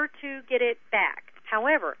never to get it back.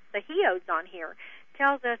 However, the Hiodes on here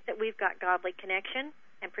tells us that we've got godly connection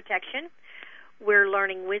and protection. We're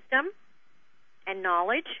learning wisdom and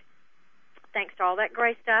knowledge, thanks to all that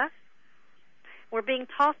gray stuff. We're being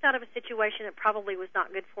tossed out of a situation that probably was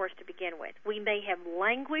not good for us to begin with. We may have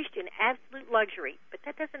languished in absolute luxury, but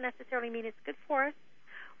that doesn't necessarily mean it's good for us.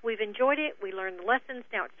 We've enjoyed it. We learned the lessons.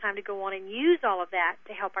 Now it's time to go on and use all of that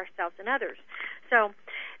to help ourselves and others. So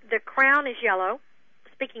the crown is yellow,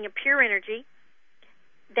 speaking of pure energy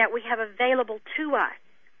that we have available to us.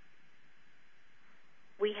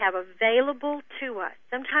 We have available to us.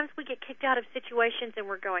 Sometimes we get kicked out of situations and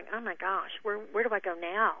we're going, oh my gosh, where do I go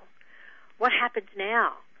now? What happens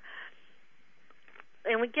now?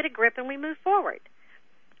 And we get a grip and we move forward.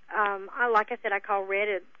 Like I said, I call red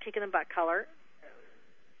a kick in the butt color.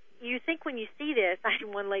 You think when you see this, I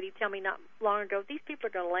had one lady tell me not long ago, these people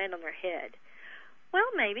are going to land on their head. Well,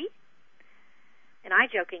 maybe. And I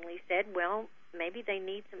jokingly said, well, maybe they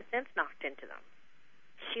need some sense knocked into them.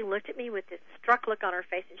 She looked at me with this struck look on her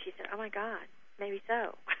face, and she said, oh, my God, maybe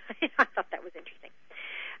so. I thought that was interesting.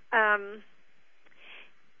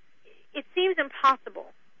 It seems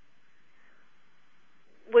impossible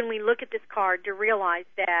when we look at this card to realize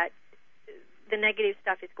that the negative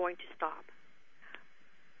stuff is going to stop.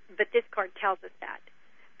 But this card tells us that.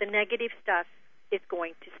 The negative stuff is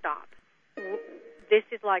going to stop. This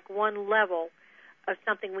is like one level of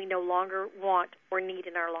something we no longer want or need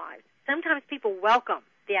in our lives. Sometimes people welcome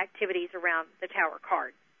the activities around the Tower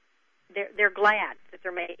card. They're glad that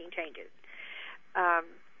they're making changes.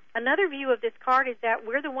 Another view of this card is that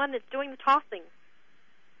we're the one that's doing the tossing.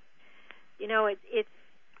 You know,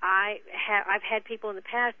 I've had people in the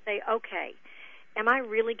past say, okay, am I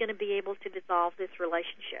really going to be able to dissolve this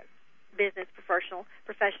relationship, business, professional?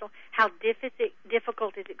 How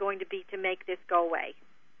difficult is it going to be to make this go away?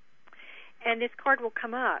 And this card will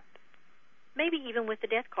come up, maybe even with the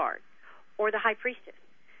Death card or the High Priestess.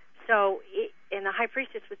 And the High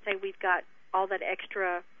Priestess would say we've got all that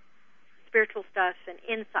extra spiritual stuff and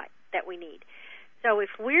insight that we need. So if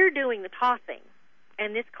we're doing the tossing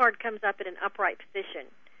and this card comes up in an upright position,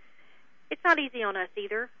 it's not easy on us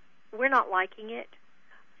either. We're not liking it,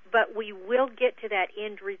 but we will get to that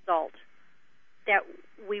end result that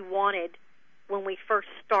we wanted when we first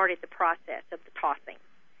started the process of the tossing.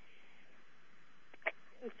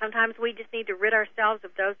 Sometimes we just need to rid ourselves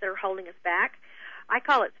of those that are holding us back. I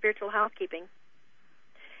call it spiritual housekeeping.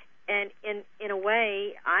 And in a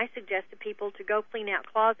way, I suggest to people to go clean out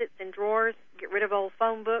closets and drawers, get rid of old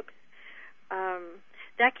phone books.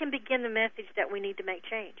 That can begin the message that we need to make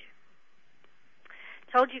change.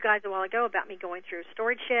 Told you guys a while ago about me going through a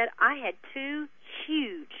storage shed. I had two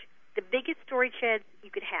huge, the biggest storage sheds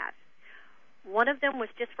you could have. One of them was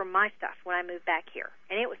just for my stuff when I moved back here,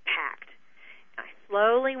 and it was packed. I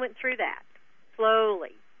slowly went through that,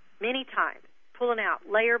 many times, pulling out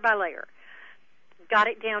layer by layer. Got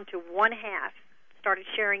it down to one half, started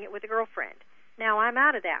sharing it with a girlfriend. Now I'm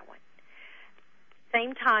out of that one.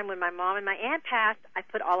 Same time when my mom and my aunt passed, I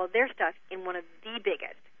put all of their stuff in one of the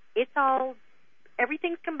biggest.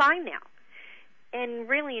 Everything's combined now. And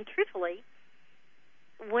really and truthfully,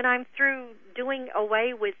 when I'm through doing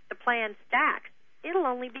away with the planned stacks, it'll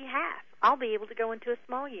only be half. I'll be able to go into a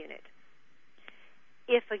small unit,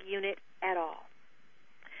 if a unit at all.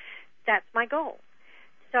 That's my goal.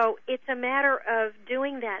 So it's a matter of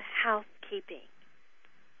doing that housekeeping,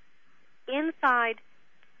 inside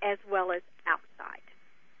as well as outside.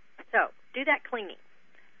 So do that cleaning.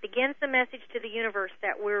 Begins the message to the universe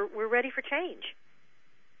that we're ready for change.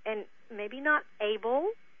 And maybe not able,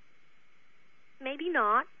 maybe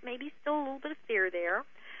not, maybe still a little bit of fear there,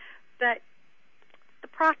 but the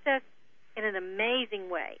process in an amazing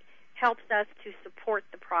way helps us to support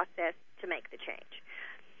the process to make the change.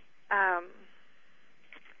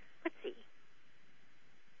 Let's see.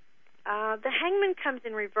 The Hangman comes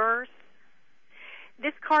in reverse.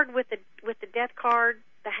 This card with the Death card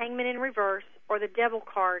the Hangman in reverse, or the Devil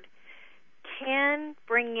card can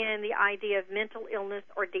bring in the idea of mental illness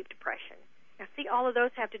or deep depression. Now, see, all of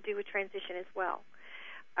those have to do with transition as well.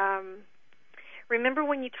 Remember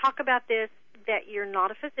when you talk about this that you're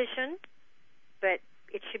not a physician, but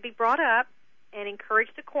it should be brought up and encourage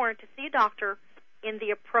the coroner to see a doctor in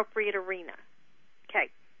the appropriate arena. Okay.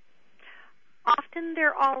 Often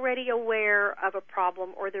they're already aware of a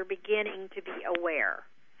problem, or they're beginning to be aware,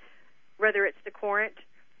 whether it's the coroner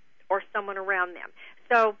or someone around them.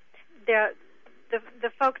 So the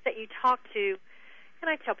folks that you talk to, and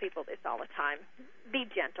I tell people this all the time, be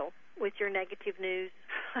gentle with your negative news.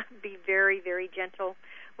 Be very, very gentle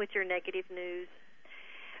with your negative news.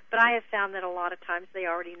 But I have found that a lot of times they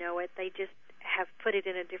already know it. They just have put it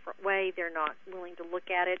in a different way. They're not willing to look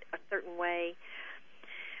at it a certain way.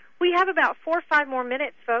 We have about 4 or 5 more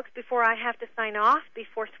minutes, folks, before I have to sign off,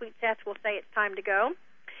 before Sweet Seth will say it's time to go.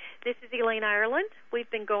 This is Elaine Ireland. We've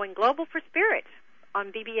been going global for spirit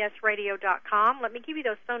on bbsradio.com. Let me give you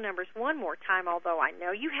those phone numbers one more time, although I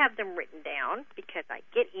know you have them written down because I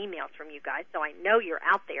get emails from you guys, so I know you're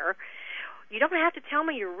out there. You don't have to tell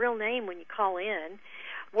me your real name when you call in.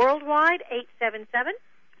 Worldwide,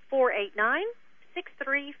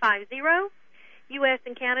 877-489-6350. U.S.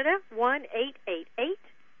 and Canada,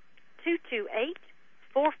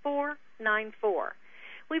 1-888-228-4494.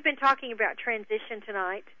 We've been talking about transition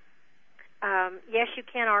tonight. Yes, you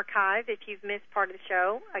can archive if you've missed part of the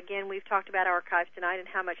show. Again, we've talked about archives tonight and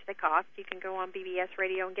how much they cost. You can go on BBS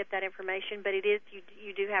Radio and get that information, but it is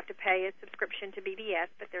you do have to pay a subscription to BBS,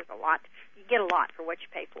 but there's a lot. You get a lot for what you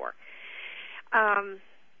pay for.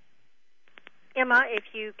 Emma,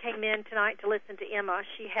 if you came in tonight to listen to Emma,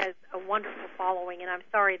 she has a wonderful following, and I'm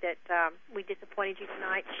sorry that we disappointed you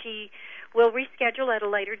tonight. She will reschedule at a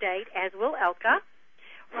later date, as will Elka.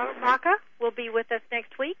 Robert Baca will be with us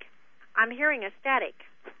next week. I'm hearing a static.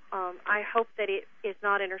 I hope that it is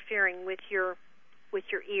not interfering with your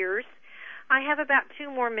ears. I have about 2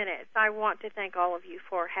 more minutes. I want to thank all of you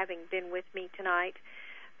for having been with me tonight.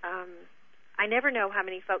 I never know how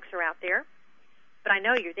many folks are out there, but I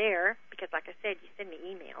know you're there because, like I said, you send me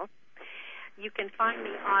emails. You can find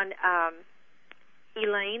me on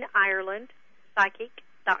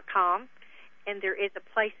ElaineIrelandPsychic.com, and there is a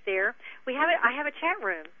place there. I have a chat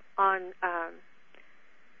room on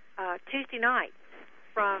Tuesday nights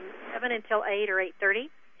from 7 until 8 or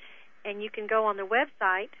 8:30, and you can go on the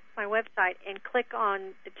website, my website, and click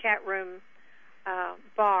on the chat room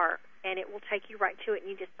bar, and it will take you right to it,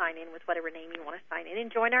 and you just sign in with whatever name you want to sign in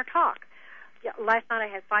and join our talk. Yeah, last night I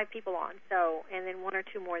had 5 people on, and then 1 or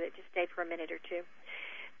 2 more that just stayed for a minute or 2.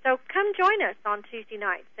 So come join us on Tuesday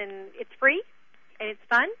nights, and it's free, and it's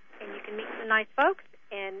fun, and you can meet some nice folks,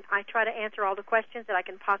 and I try to answer all the questions that I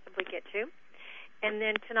can possibly get to. And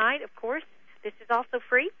then tonight, of course, this is also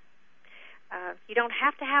free. You don't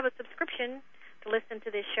have to have a subscription to listen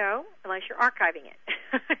to this show unless you're archiving it.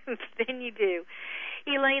 Then you do.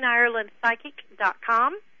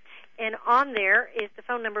 ElaineIrelandPsychic.com. And on there is the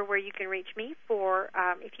phone number where you can reach me for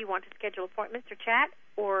if you want to schedule appointments or chat,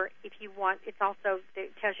 or if you want, it tells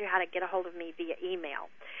you how to get a hold of me via email.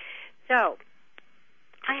 So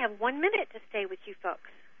I have 1 minute to stay with you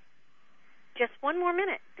folks. Just 1 more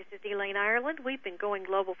minute. This is Elaine Ireland. We've been going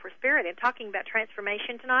global for spirit and talking about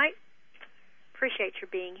transformation tonight. Appreciate your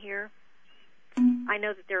being here. I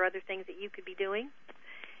know that there are other things that you could be doing,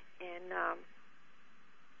 and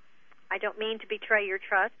I don't mean to betray your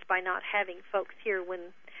trust by not having folks here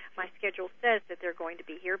when my schedule says that they're going to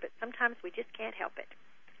be here, but sometimes we just can't help it.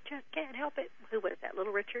 Just can't help it. Who was that,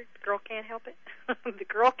 Little Richard? The girl can't help it? The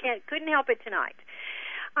girl couldn't help it tonight.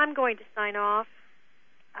 I'm going to sign off.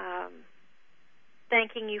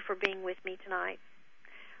 Thanking you for being with me tonight,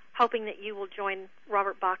 hoping that you will join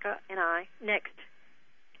Robert Baca and I next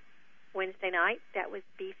Wednesday night. That would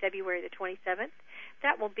be February the 27th.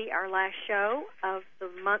 That will be our last show of the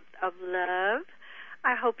month of love.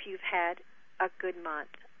 I hope you've had a good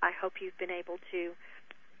month. I hope you've been able to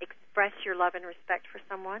express your love and respect for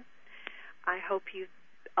someone. I hope you've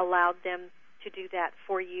allowed them to do that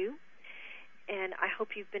for you. And I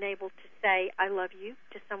hope you've been able to say, I love you,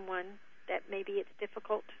 to someone that maybe it's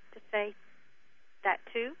difficult to say that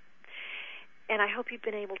to. And I hope you've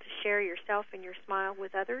been able to share yourself and your smile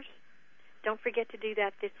with others. Don't forget to do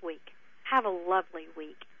that this week. Have a lovely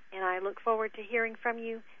week, and I look forward to hearing from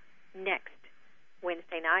you next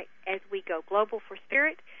Wednesday night as we go global for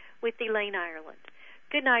spirit with Elaine Ireland.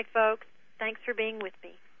 Good night, folks. Thanks for being with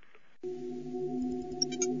me.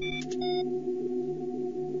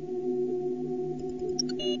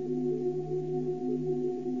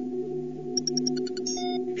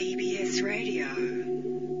 BBS Radio.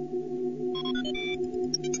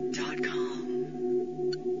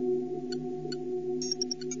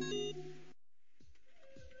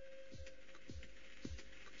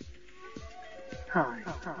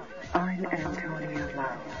 I'm Antonia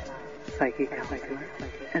Lau, psychic counselor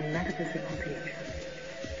and metaphysical teacher.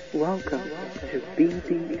 Welcome to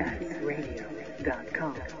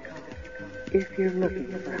bbsradio.com. If you're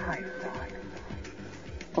looking for high thought,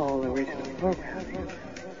 all original programming,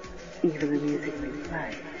 even the music we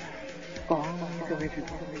play, always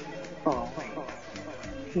original, always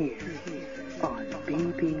here on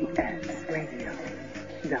bbsradio.com.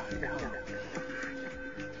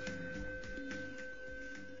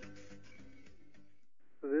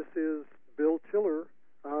 This is Bill Tiller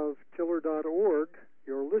of Tiller.org.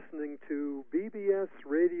 You're listening to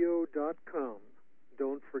bbsradio.com.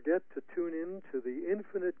 Don't forget to tune in to the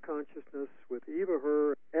Infinite Consciousness with Eva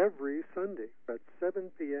Herr every Sunday at 7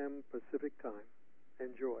 p.m. Pacific Time.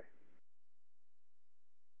 Enjoy.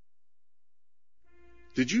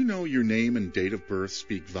 Did you know your name and date of birth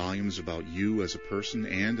speak volumes about you as a person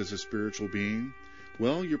and as a spiritual being?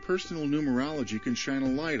 Well, your personal numerology can shine a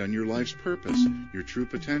light on your life's purpose, your true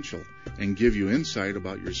potential, and give you insight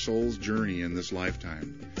about your soul's journey in this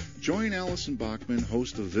lifetime. Join Alison Bachman,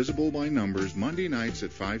 host of Visible by Numbers, Monday nights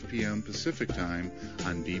at 5 p.m. Pacific Time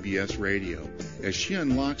on BBS Radio, as she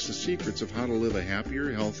unlocks the secrets of how to live a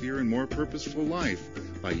happier, healthier, and more purposeful life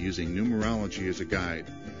by using numerology as a guide.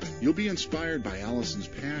 You'll be inspired by Alison's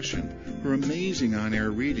passion, her amazing on-air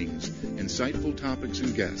readings, insightful topics,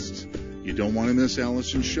 and guests. You don't want to miss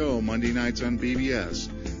Alison's show Monday nights on BBS.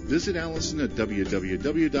 Visit Alison at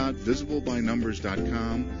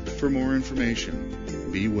www.visiblebynumbers.com for more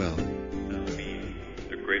information. Be well. Me,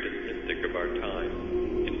 the greatest mystic of our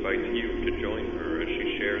time, invites you to join her as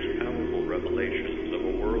she shares powerful revelations of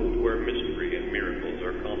a world where mystery and miracles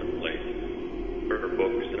are commonplace. Her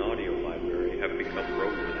books and audio library have become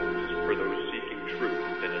roadmaps for those seeking truth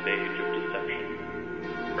in an age of deception.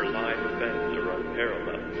 Her live events are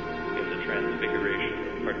unparalleled in the transfiguration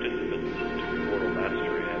of participants to immortal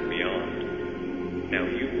mastery and beyond. Now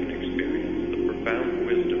you can experience the profound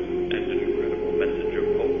wisdom and incredible message of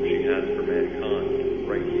hope she has for mankind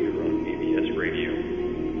right here on BBS Radio.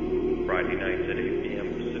 Friday nights at 8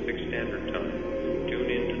 p.m. Pacific Standard Time.